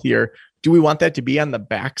something healthier, do we want that to be on the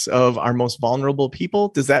backs of our most vulnerable people?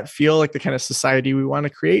 Does that feel like the kind of society we want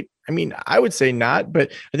to create? I mean, I would say not,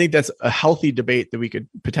 but I think that's a healthy debate that we could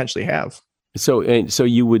potentially have. So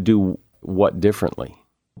you would do what differently?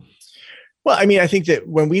 Well, I mean, I think that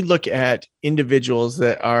when we look at individuals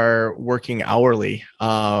that are working hourly,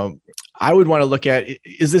 I would want to look at,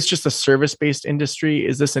 is this just a service-based industry?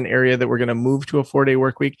 Is this an area that we're going to move to a 4-day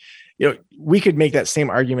work week? We could make that same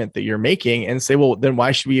argument that you're making and say, well, then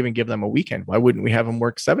why should we even give them a weekend? Why wouldn't we have them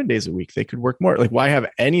work 7 days a week? They could work more. Like, why have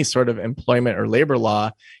any sort of employment or labor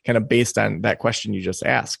law kind of based on that question you just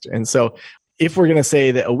asked? And so if we're going to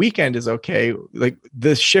say that a weekend is okay, like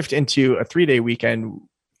the shift into a 3-day weekend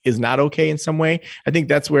is not okay in some way, I think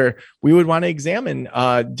that's where we would want to examine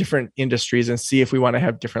different industries and see if we want to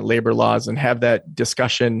have different labor laws and have that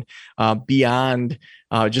discussion beyond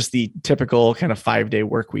just the typical kind of 5-day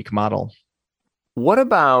work week model. What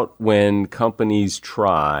about when companies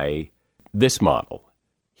try this model?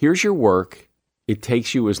 Here's your work. It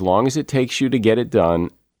takes you as long as it takes you to get it done.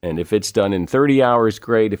 And if it's done in 30 hours,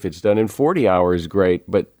 great. If it's done in 40 hours, great.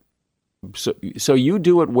 But so you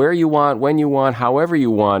do it where you want, when you want, however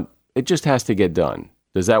you want. It just has to get done.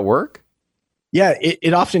 Does that work? Yeah,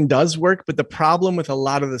 it often does work. But the problem with a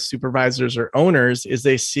lot of the supervisors or owners is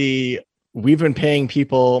they see, we've been paying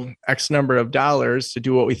people X number of dollars to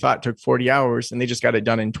do what we thought took 40 hours, and they just got it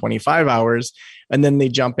done in 25 hours. And then they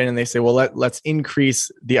jump in and they say, well, let's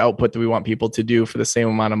increase the output that we want people to do for the same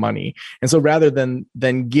amount of money. And so rather than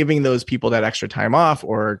giving those people that extra time off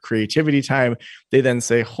or creativity time, they then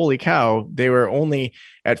say, holy cow, they were only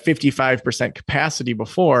at 55% capacity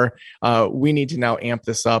before. We need to now amp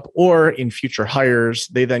this up. Or in future hires,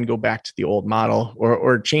 they then go back to the old model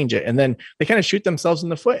or change it. And then they kind of shoot themselves in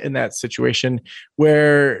the foot in that situation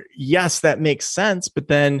where, yes, that makes sense. But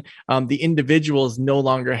then the individuals no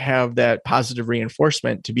longer have that positive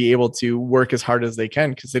reinforcement to be able to work as hard as they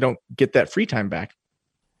can because they don't get that free time back.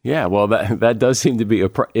 Yeah, well, that does seem to be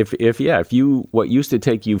if you what used to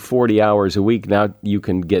take you 40 hours a week, now you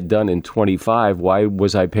can get done in 25. Why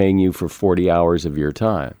was I paying you for 40 hours of your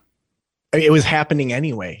time? I mean, it was happening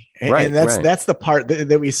anyway. And that's the part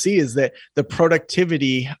that we see, is that the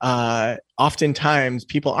productivity, oftentimes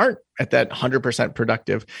people aren't at that 100%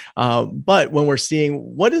 productive. But when we're seeing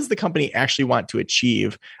what does the company actually want to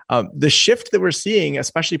achieve, the shift that we're seeing,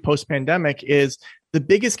 especially post-pandemic, is the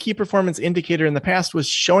biggest key performance indicator in the past was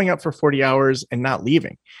showing up for 40 hours and not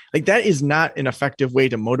leaving. Like, that is not an effective way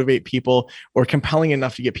to motivate people or compelling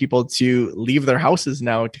enough to get people to leave their houses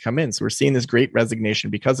now to come in. So we're seeing this great resignation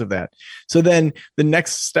because of that. So then the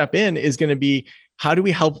next step in is going to be, how do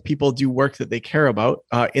we help people do work that they care about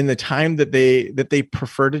in the time that they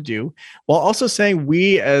prefer to do, while also saying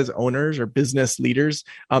we as owners or business leaders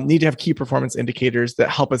need to have key performance indicators that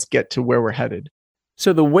help us get to where we're headed.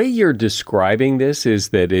 So the way you're describing this is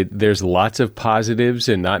that there's lots of positives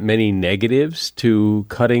and not many negatives to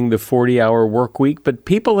cutting the 40-hour work week, but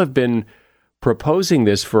people have been proposing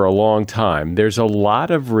this for a long time. There's a lot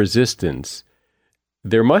of resistance.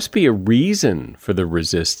 There must be a reason for the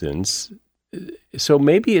resistance. So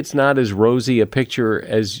maybe it's not as rosy a picture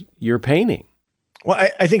as you're painting. Well,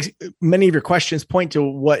 I think many of your questions point to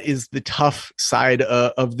what is the tough side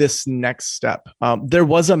of this next step. There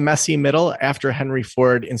was a messy middle after Henry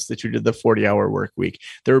Ford instituted the 40-hour work week.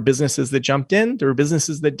 There were businesses that jumped in. There were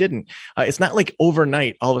businesses that didn't. It's not like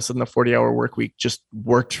overnight, all of a sudden, the 40-hour work week just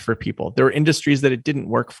worked for people. There were industries that it didn't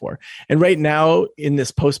work for. And right now, in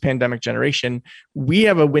this post-pandemic generation, we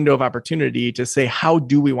have a window of opportunity to say, how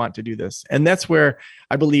do we want to do this? And that's where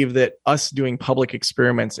I believe that us doing public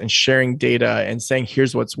experiments and sharing data and saying,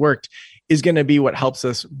 here's what's worked, is going to be what helps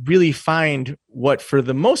us really find what, for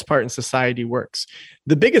the most part in society, works.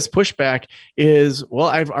 The biggest pushback is, well,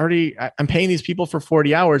 I'm paying these people for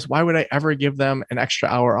 40 hours. Why would I ever give them an extra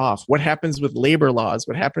hour off? What happens with labor laws?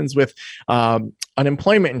 What happens with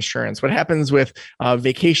unemployment insurance? What happens with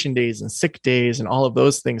vacation days and sick days and all of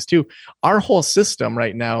those things too? Our whole system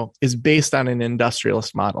right now is based on an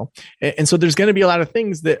industrialist model. And so there's going to be a lot of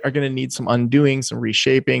things that are going to need some undoing, some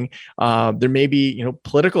reshaping. There may be,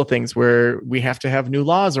 political things where we have to have new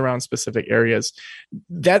laws around specific areas.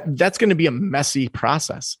 That's going to be a messy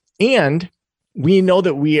process. And we know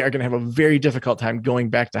that we are going to have a very difficult time going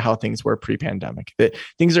back to how things were pre-pandemic. That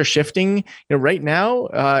things are shifting. Right now,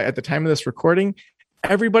 at the time of this recording,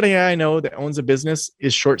 everybody I know that owns a business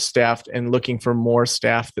is short-staffed and looking for more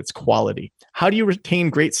staff that's quality. How do you retain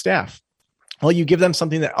great staff? Well, you give them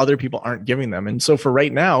something that other people aren't giving them. And so for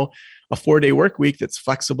right now, a 4-day work week that's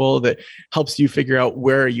flexible, that helps you figure out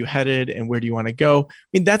where are you headed and where do you want to go. I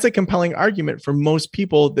mean, that's a compelling argument for most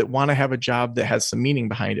people that want to have a job that has some meaning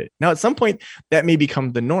behind it. Now, at some point, that may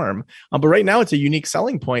become the norm. But right now, it's a unique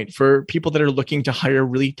selling point for people that are looking to hire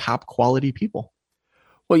really top quality people.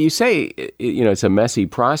 Well, you say, it's a messy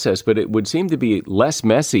process, but it would seem to be less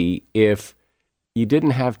messy if you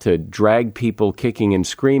didn't have to drag people kicking and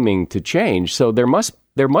screaming to change. So there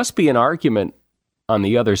must be an argument on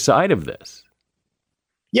the other side of this.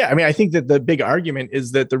 Yeah, I mean, I think that the big argument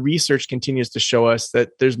is that the research continues to show us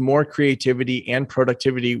that there's more creativity and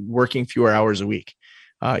productivity working fewer hours a week.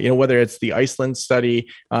 Whether it's the Iceland study,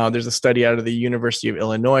 there's a study out of the University of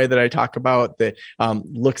Illinois that I talk about that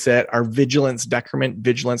looks at our vigilance, decrement,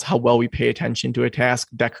 vigilance, how well we pay attention to a task,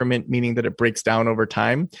 decrement, meaning that it breaks down over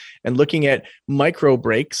time, and looking at micro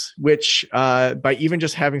breaks, which by even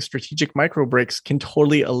just having strategic micro breaks can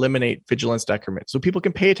totally eliminate vigilance decrement. So people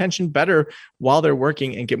can pay attention better while they're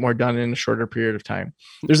working and get more done in a shorter period of time.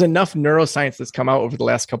 There's enough neuroscience that's come out over the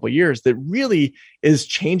last couple of years that really is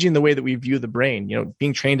changing the way that we view the brain.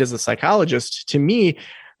 Being trained as a psychologist, to me,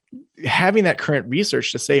 having that current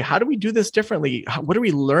research to say, how do we do this differently? What are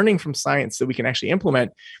we learning from science that we can actually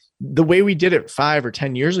implement? The way we did it 5 or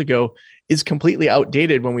 10 years ago is completely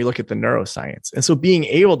outdated when we look at the neuroscience. And so being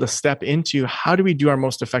able to step into how do we do our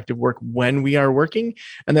most effective work when we are working,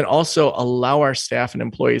 and then also allow our staff and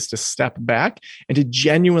employees to step back and to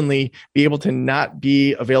genuinely be able to not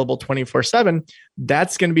be available 24/7,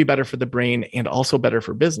 that's going to be better for the brain and also better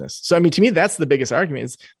for business. So, I mean, to me, that's the biggest argument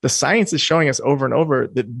is the science is showing us over and over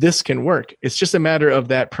that this can work. It's just a matter of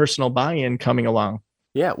that personal buy-in coming along.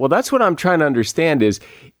 Yeah, well, that's what I'm trying to understand is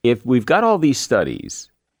if we've got all these studies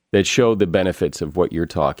that show the benefits of what you're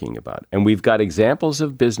talking about, and we've got examples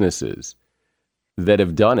of businesses that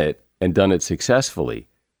have done it and done it successfully,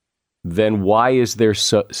 then why is there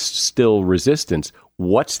still resistance?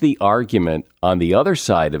 What's the argument on the other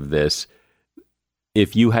side of this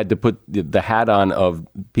if you had to put the hat on of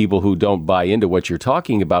people who don't buy into what you're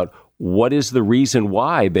talking about? What is the reason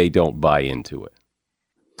why they don't buy into it?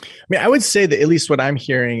 I mean, I would say that at least what I'm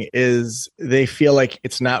hearing is they feel like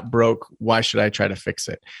it's not broke. Why should I try to fix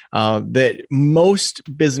it? That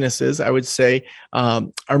most businesses, I would say,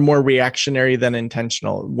 are more reactionary than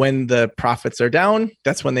intentional. When the profits are down,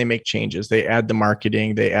 that's when they make changes. They add the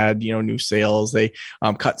marketing, they add new sales, they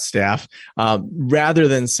cut staff, rather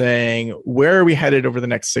than saying, where are we headed over the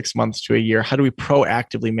next 6 months to a year? How do we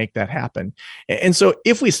proactively make that happen? And so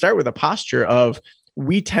if we start with a posture of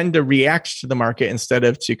we tend to react to the market instead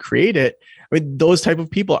of to create it, I mean, those type of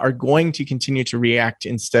people are going to continue to react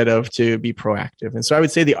instead of to be proactive. And so I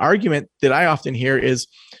would say the argument that I often hear is,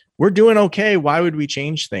 we're doing okay. Why would we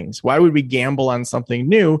change things? Why would we gamble on something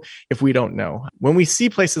new if we don't know? When we see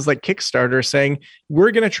places like Kickstarter saying,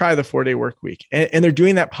 we're going to try the 4-day work week, and they're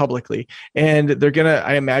doing that publicly, and they're going to,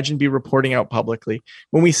 I imagine, be reporting out publicly.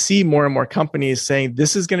 When we see more and more companies saying,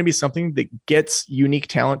 this is going to be something that gets unique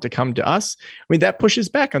talent to come to us, I mean, that pushes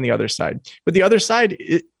back on the other side. But the other side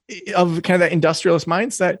of kind of that industrialist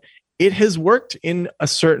mindset, it has worked in a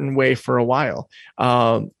certain way for a while.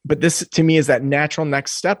 But this, to me, is that natural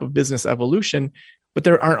next step of business evolution. But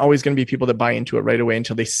there aren't always going to be people that buy into it right away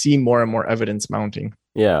until they see more and more evidence mounting.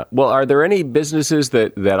 Yeah. Well, are there any businesses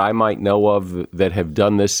that I might know of that have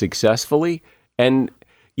done this successfully? And,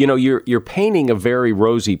 you're painting a very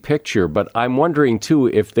rosy picture, but I'm wondering, too,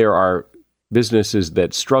 if there are businesses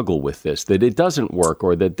that struggle with this, that it doesn't work,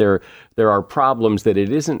 or that there are problems, that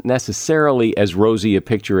it isn't necessarily as rosy a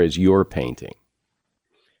picture as you're painting.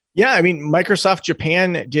 Yeah, I mean, Microsoft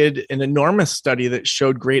Japan did an enormous study that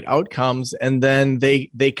showed great outcomes, and then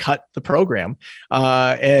they cut the program.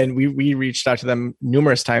 And we reached out to them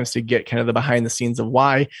numerous times to get kind of the behind the scenes of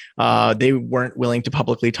why. They weren't willing to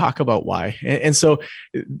publicly talk about why. And so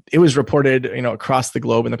it was reported, across the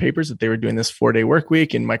globe in the papers that they were doing this 4-day work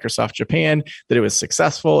week in Microsoft Japan, that it was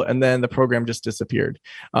successful, and then the program just disappeared.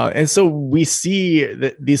 And so we see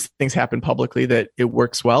that these things happen publicly, that it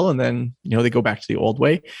works well, and then they go back to the old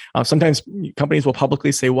way. Sometimes companies will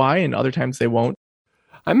publicly say why, and other times they won't.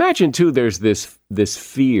 I imagine, too, there's this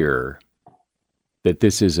fear that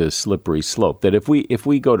this is a slippery slope, that if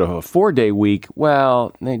we go to a 4-day week,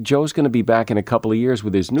 well, Joe's going to be back in a couple of years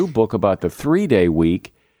with his new book about the 3-day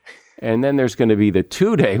week, and then there's going to be the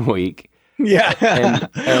 2-day week. Yeah.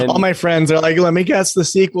 And all my friends are like, let me guess the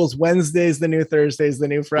sequels. Wednesday's the new Thursday's the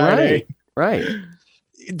new Friday. Right.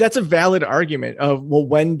 That's a valid argument of, well,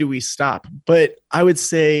 when do we stop? But I would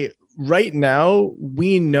say right now,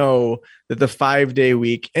 we know that the 5-day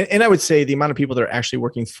week, and I would say the amount of people that are actually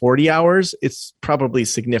working 40 hours, it's probably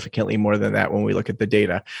significantly more than that when we look at the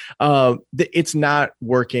data. It's not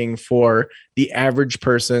working for the average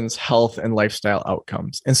person's health and lifestyle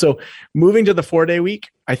outcomes. And so moving to the 4-day week,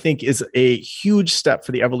 I think, is a huge step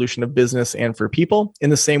for the evolution of business and for people,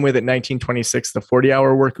 in the same way that 1926, the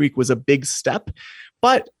 40-hour work week, was a big step.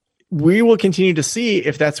 But we will continue to see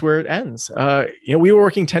if that's where it ends. We were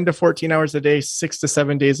working 10 to 14 hours a day, 6 to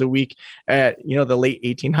 7 days a week at, the late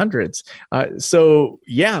 1800s. So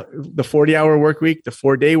yeah, the 40-hour work week, the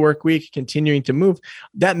 4-day work week, continuing to move,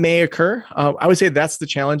 that may occur. I would say that's the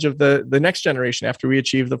challenge of the next generation after we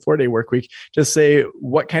achieve the 4-day work week, to say,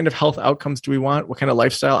 what kind of health outcomes do we want? What kind of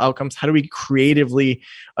lifestyle outcomes? How do we creatively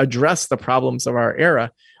address the problems of our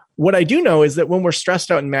era? What I do know is that when we're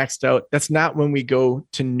stressed out and maxed out, that's not when we go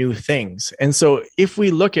to new things. And so if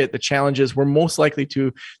we look at the challenges we're most likely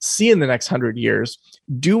to see in the next 100 years,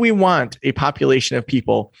 do we want a population of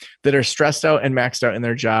people that are stressed out and maxed out in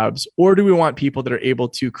their jobs? Or do we want people that are able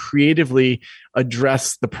to creatively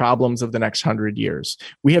address the problems of the next 100 years?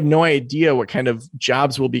 We have no idea what kind of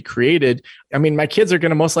jobs will be created. I mean, my kids are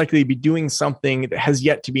going to most likely be doing something that has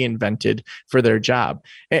yet to be invented for their job.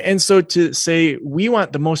 And so to say we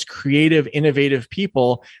want the most creative, innovative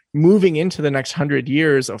people moving into the next 100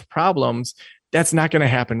 years of problems, that's not going to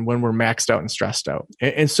happen when we're maxed out and stressed out.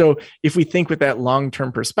 And so if we think with that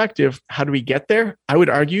long-term perspective, how do we get there? I would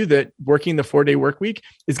argue that working the 4-day work week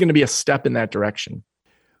is going to be a step in that direction.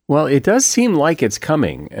 Well, it does seem like it's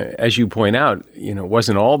coming. As you point out, it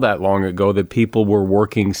wasn't all that long ago that people were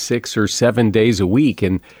working 6 or 7 days a week.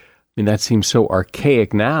 And that seems so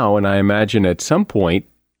archaic now. And I imagine at some point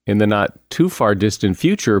in the not too far distant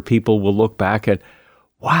future, people will look back at,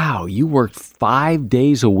 wow, you worked 5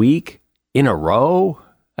 days a week in a row?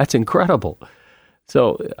 That's incredible.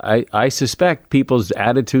 So I suspect people's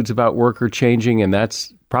attitudes about work are changing, and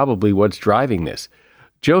that's probably what's driving this.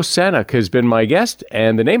 Joe Senek has been my guest,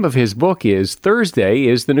 and the name of his book is Thursday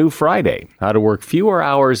is the New Friday: How to Work Fewer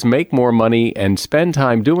Hours, Make More Money, and Spend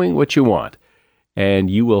Time Doing What You Want. And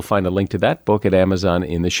you will find a link to that book at Amazon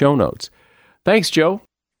in the show notes. Thanks, Joe.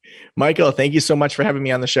 Michael, thank you so much for having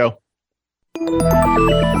me on the show.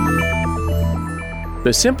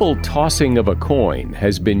 The simple tossing of a coin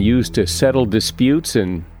has been used to settle disputes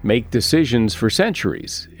and make decisions for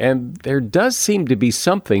centuries, and there does seem to be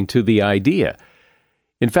something to the idea.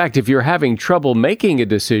 In fact, if you're having trouble making a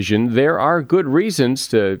decision, there are good reasons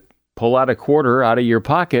to pull out a quarter out of your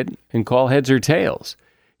pocket and call heads or tails.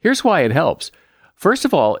 Here's why it helps. First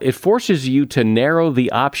of all, it forces you to narrow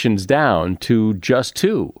the options down to just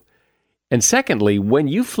two. And secondly, when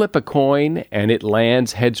you flip a coin and it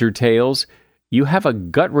lands heads or tails, you have a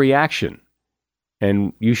gut reaction.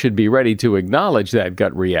 And you should be ready to acknowledge that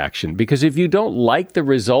gut reaction, because if you don't like the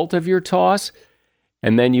result of your toss,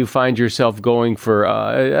 and then you find yourself going for,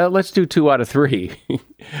 let's do 2 out of 3,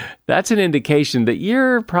 that's an indication that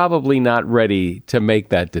you're probably not ready to make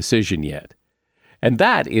that decision yet. And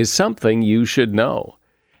that is something you should know.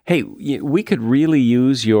 Hey, we could really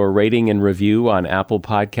use your rating and review on Apple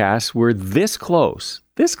Podcasts. We're this close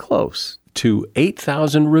to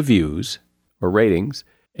 8,000 reviews or ratings,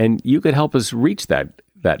 and you could help us reach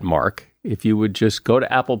that mark. If you would just go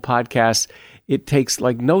to Apple Podcasts, it takes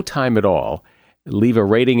like no time at all. Leave a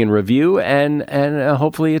rating and review, and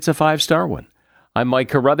hopefully it's a 5-star one. I'm Mike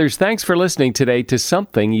Carruthers. Thanks for listening today to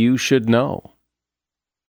Something You Should Know.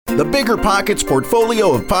 The Bigger Pockets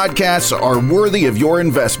portfolio of podcasts are worthy of your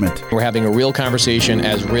investment. We're having a real conversation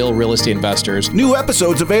as real estate investors. New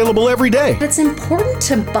episodes available every day. It's important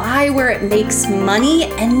to buy where it makes money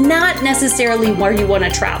and not necessarily where you want to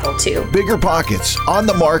travel to. Bigger Pockets, On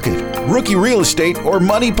the Market, Rookie Real Estate, or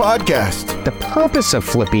Money Podcast. The purpose of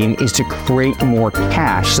flipping is to create more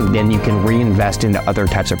cash so then you can reinvest into other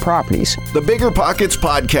types of properties. The Bigger Pockets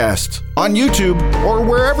Podcast on YouTube or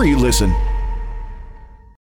wherever you listen.